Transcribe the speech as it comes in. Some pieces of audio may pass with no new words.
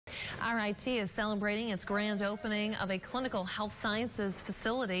RIT is celebrating its grand opening of a clinical health sciences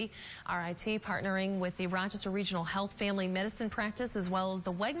facility. RIT partnering with the Rochester Regional Health Family Medicine Practice as well as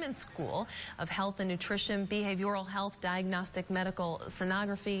the Wegmans School of Health and Nutrition, Behavioral Health, Diagnostic Medical,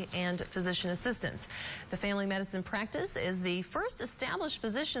 Sonography, and Physician Assistants. The Family Medicine Practice is the first established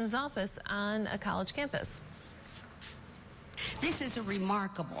physician's office on a college campus. This is a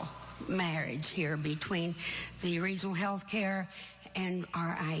remarkable marriage here between the regional health care and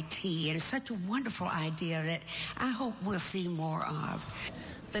RIT, and it's such a wonderful idea that I hope we'll see more of.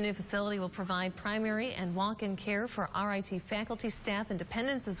 The new facility will provide primary and walk-in care for RIT faculty, staff, and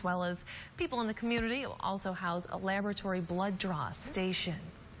dependents, as well as people in the community. It will also house a laboratory blood draw station.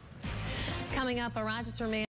 Coming up, a Rochester man